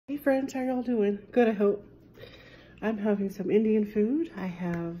friends, how y'all doing? Good, I hope. I'm having some Indian food. I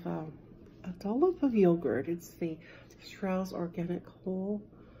have a dollop of yogurt. It's the Strauss Organic Whole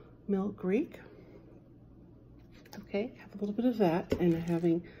Milk Greek. Okay, have a little bit of that, and I'm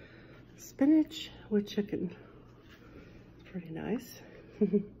having spinach with chicken. It's pretty nice.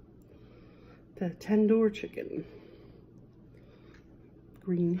 The Tandoor chicken.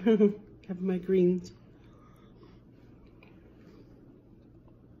 Green. Have my greens.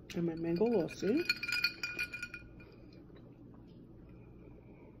 And my mango lassi.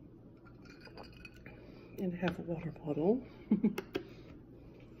 And I have a water bottle.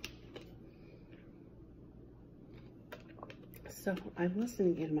 So I'm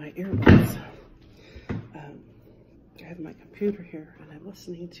listening in my earbuds. I have my computer here and I'm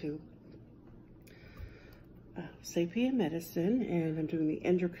listening to Sapien Medicine, and I'm doing the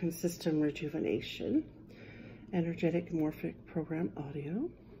Endocrine System Rejuvenation Energetic Morphic Program Audio.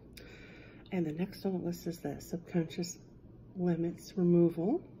 And the next on the list is the Subconscious Limits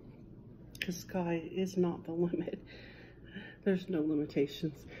Removal. The sky is not the limit. There's no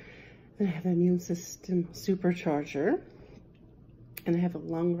limitations. And I have an Immune System Supercharger. And I have a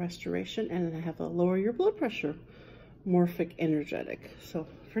Lung Restoration. And then I have a Lower Your Blood Pressure Morphic Energetic. So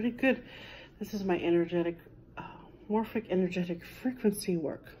pretty good. This is my energetic, morphic energetic frequency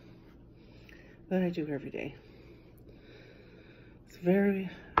work that I do every day. It's very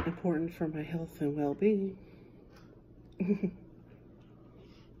important for my health and well-being.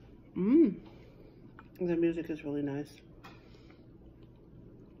 The music is really nice.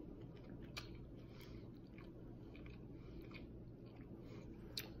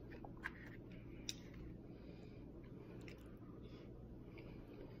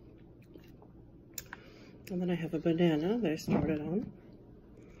 And then I have a banana that I started on.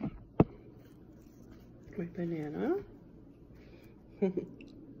 My banana.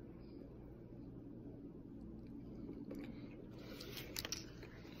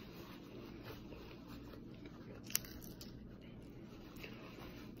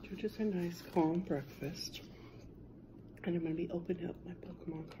 Just a nice calm breakfast. And I'm going to be opening up my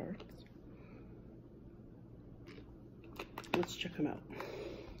Pokemon cards. Let's check them out.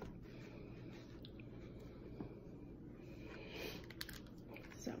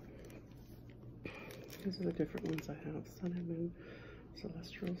 So, these are the different ones I have. Sun and Moon,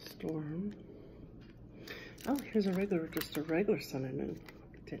 Celestial Storm. Oh, here's a regular, just a regular Sun and Moon.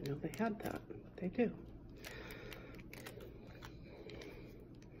 Didn't know they had that. They do.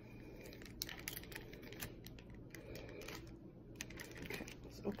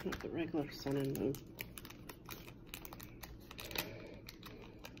 Open up the regular Sun and Moon.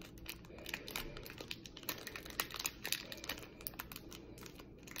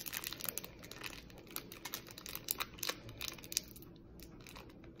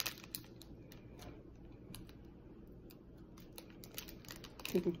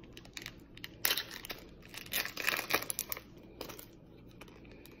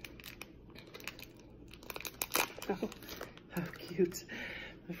 Oh, how cute.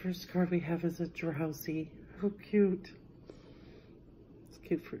 The first card we have is a drowsy. How cute. It's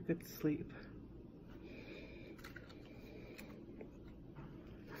cute for good sleep.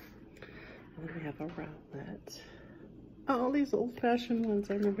 And then we have a Rowlet. Oh, these old-fashioned ones.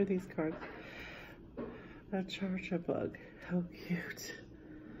 I remember these cards. A Charge-a-Bug. How cute.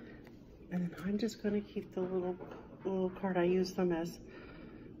 And then I'm just going to keep the little card. I use them as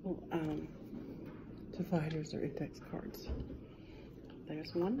dividers or index cards.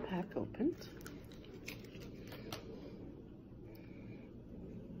 There's one pack opened.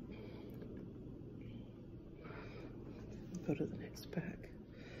 Go to the next pack.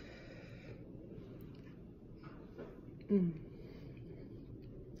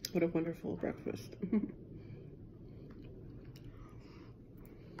 What a wonderful breakfast.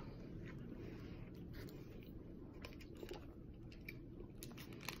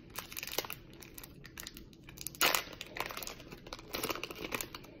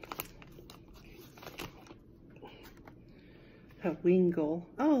 A Wingle.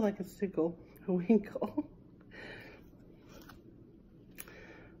 Oh, like a sigil. A Winkle.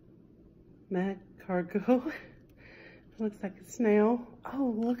 Mad Cargo. Looks like a snail.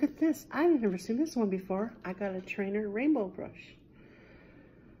 Oh, look at this. I've never seen this one before. I got a Trainer Rainbow Brush.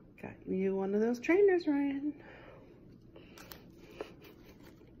 Got you one of those trainers, Ryan.